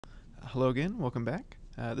Hello again, welcome back.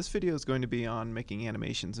 This video is going to be on making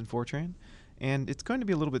animations in Fortran, and it's going to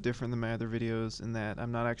be a little bit different than my other videos in that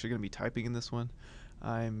I'm not actually going to be typing in this one.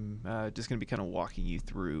 I'm just going to be kind of walking you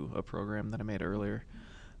through a program that I made earlier.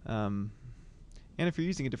 And if you're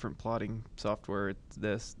using a different plotting software,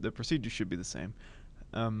 the procedure should be the same.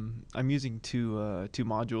 I'm using two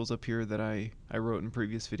modules up here that I wrote in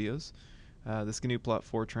previous videos. This GNU plot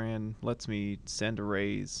Fortran lets me send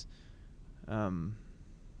arrays.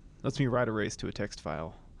 Lets me write arrays to a text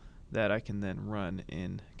file that I can then run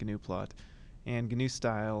in GNU plot, and GNU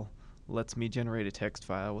style lets me generate a text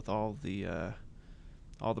file with all the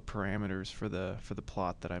parameters for the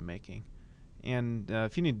plot that I'm making. And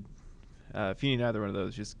if you need either one of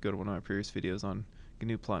those, just go to one of my previous videos on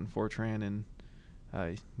GNU plot and Fortran, and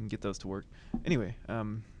you can get those to work. Anyway,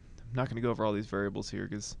 I'm not going to go over all these variables here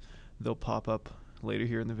because they'll pop up later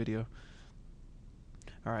here in the video.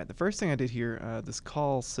 Alright, the first thing I did here, this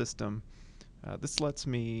call system, this lets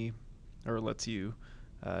me, or lets you,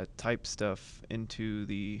 type stuff into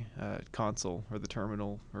the console or the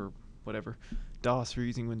terminal or whatever, DOS for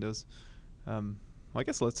using Windows. Well, I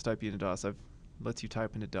guess let's type you into DOS. Lets you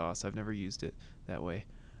type into DOS. I've never used it that way.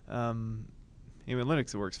 Anyway,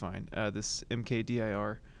 Linux it works fine. This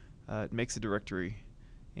mkdir, it makes a directory,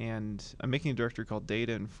 and I'm making a directory called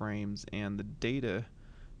data and frames, and the data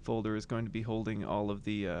folder is going to be holding all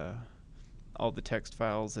the text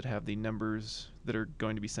files that have the numbers that are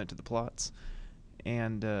going to be sent to the plots,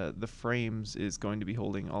 and the frames is going to be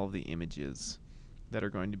holding all of the images that are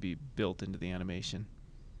going to be built into the animation.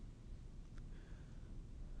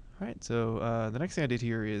 Alright, so the next thing I did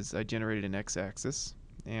here is I generated an x-axis,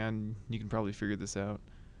 and you can probably figure this out.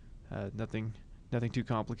 Nothing too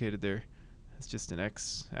complicated there. It's just an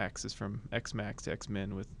x-axis from x-max to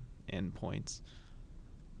x-min with endpoints.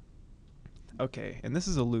 Okay, and this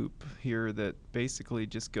is a loop here that basically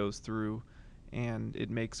just goes through and it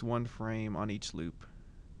makes one frame on each loop.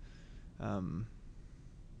 Okay,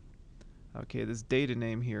 this data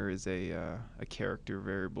name here is a character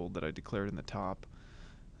variable that I declared in the top.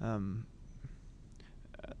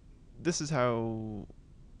 This is how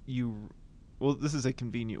this is a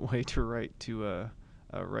convenient way to write to a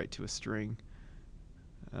string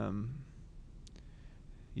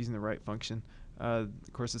using the write function. Of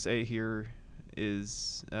course, this a here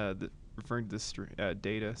is referring to this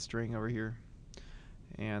data string over here,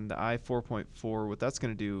 and the I 4.4, what that's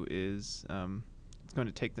going to do is it's going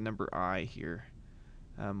to take the number I here,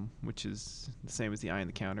 which is the same as the I in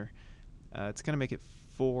the counter. It's going to make it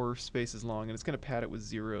 4 spaces long, and it's going to pad it with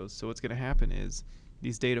zeros. So what's going to happen is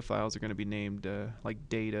these data files are going to be named like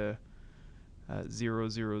data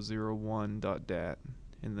 0001.dat,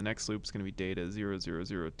 and the next loop is going to be data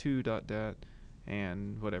 0002.dat,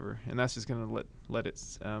 and whatever, and that's just going to let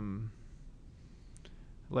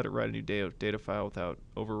it write a new data file without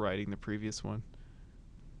overwriting the previous one.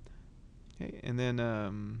 Okay, and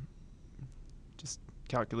then just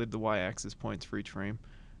calculate the y-axis points for each frame.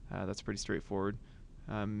 That's pretty straightforward.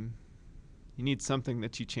 You need something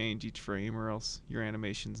that you change each frame, or else your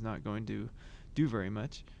animation's not going to do very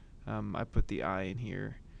much. I put the I in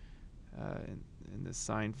here in the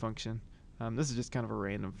sine function. This is just kind of a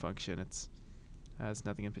random function. It's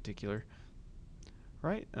nothing in particular.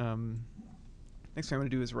 Right. Next thing I'm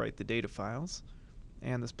going to do is write the data files,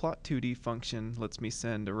 and this plot2d function lets me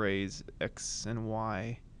send arrays x and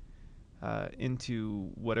y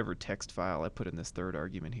into whatever text file I put in this third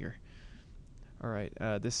argument here. Alright,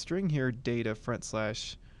 this string here, data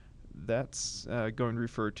 /, that's going to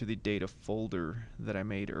refer to the data folder that I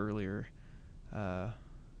made earlier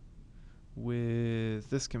with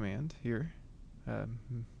this command here.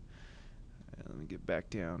 Let me get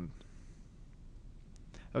back down.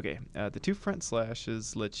 Okay, the two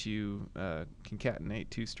 /s let you concatenate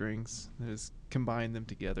two strings, that is, combine them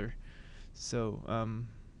together. So,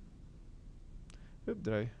 oop,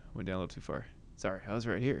 I went down a little too far. Sorry, I was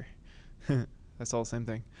right here. That's all the same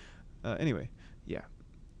thing. Anyway, yeah.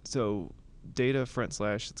 So, data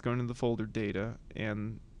 /, it's going to the folder data,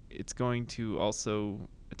 and it's going to also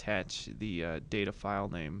attach the data file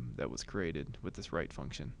name that was created with this write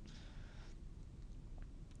function.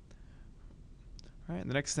 Alright,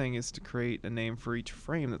 the next thing is to create a name for each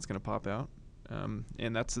frame that's going to pop out,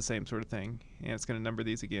 and that's the same sort of thing, and it's going to number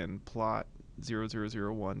these again: plot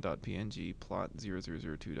 0001.png, plot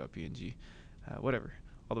 0002.png, whatever,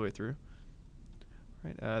 all the way through.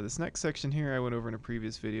 Right, this next section here I went over in a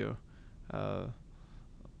previous video. All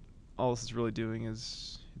this is really doing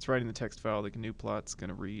is it's writing the text file that GNU plot's going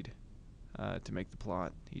to read to make the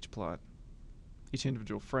plot, each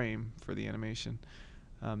individual frame for the animation.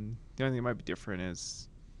 The only thing that might be different is,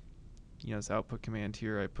 this output command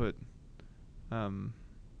here, I put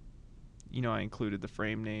you know, I included the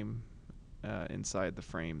frame name inside the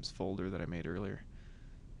frames folder that I made earlier.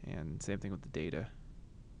 And same thing with the data.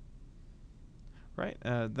 Right,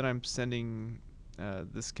 then I'm sending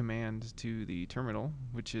this command to the terminal,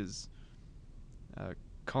 which is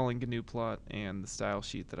calling GNU plot and the style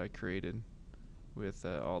sheet that I created with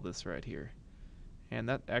all this right here. And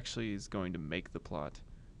that actually is going to make the plot.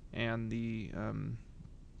 And the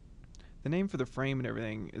name for the frame and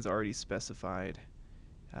everything is already specified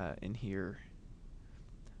in here.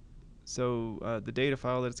 So the data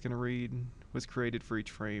file that it's going to read was created for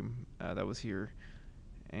each frame that was here,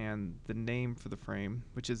 and the name for the frame,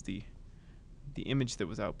 which is the image that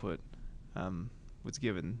was output, was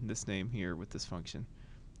given this name here with this function.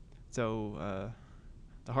 So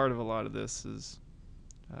the heart of a lot of this is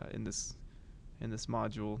in this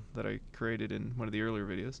module that I created in one of the earlier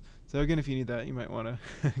videos. So again, if you need that, you might want to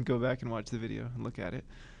go back and watch the video and look at it.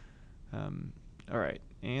 Alright,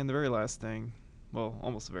 and the very last thing, well,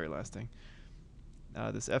 almost the very last thing,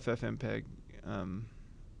 this FFmpeg,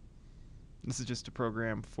 this is just a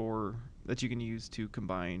program that you can use to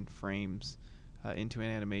combine frames into an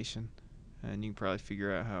animation, and you can probably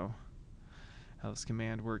figure out how this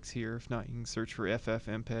command works here. If not, you can search for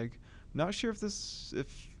FFmpeg. I'm not sure if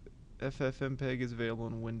FFmpeg is available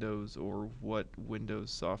in Windows or what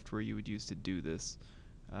Windows software you would use to do this.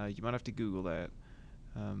 You might have to Google that.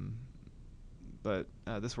 But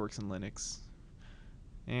this works in Linux.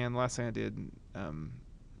 And the last thing I did,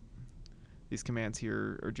 these commands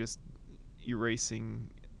here are just erasing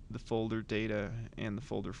the folder data and the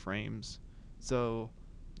folder frames. So,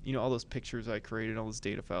 you know, all those pictures I created, all those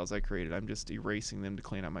data files I created, I'm just erasing them to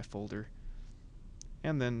clean out my folder.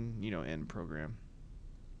 And then, you know, end program.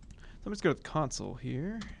 So I'm just going to the console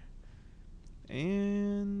here.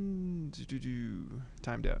 And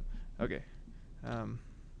timed out. Okay.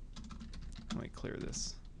 Let me clear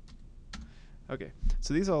this. Okay,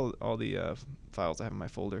 so these are all the files I have in my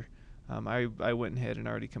folder. I went ahead and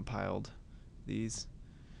already compiled these.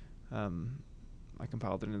 I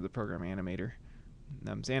compiled it into the program Animator.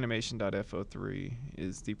 So animation.fo3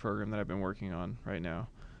 is the program that I've been working on right now.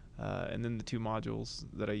 And then the two modules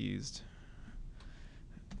that I used.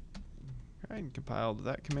 Alright, and compiled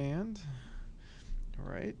that command.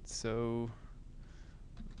 Alright, so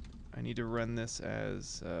I need to run this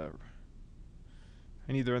as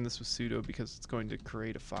I need to run this with sudo because it's going to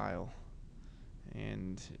create a file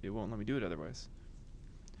and it won't let me do it otherwise.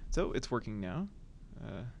 So it's working now.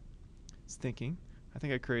 It's thinking. I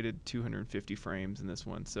think I created 250 frames in this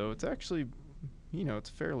one, so it's actually, you know, it's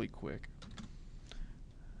fairly quick.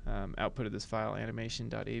 Output of this file,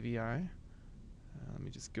 animation.avi. Let me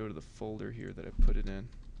just go to the folder here that I put it in.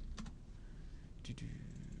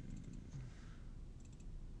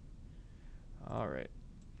 Alright.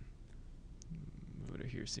 Move it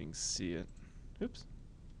here so you can see it. Oops.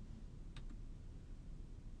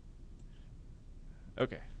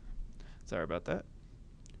 Okay. Sorry about that.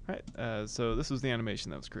 Alright, so this was the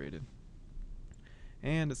animation that was created.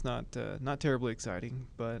 And it's not terribly exciting,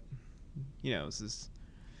 but you know, this is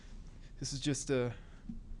just a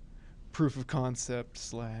proof of concept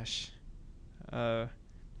slash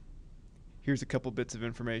here's a couple bits of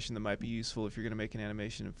information that might be useful if you're going to make an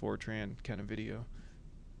animation in Fortran kind of video.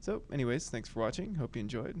 So anyways, thanks for watching. Hope you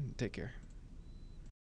enjoyed, and take care.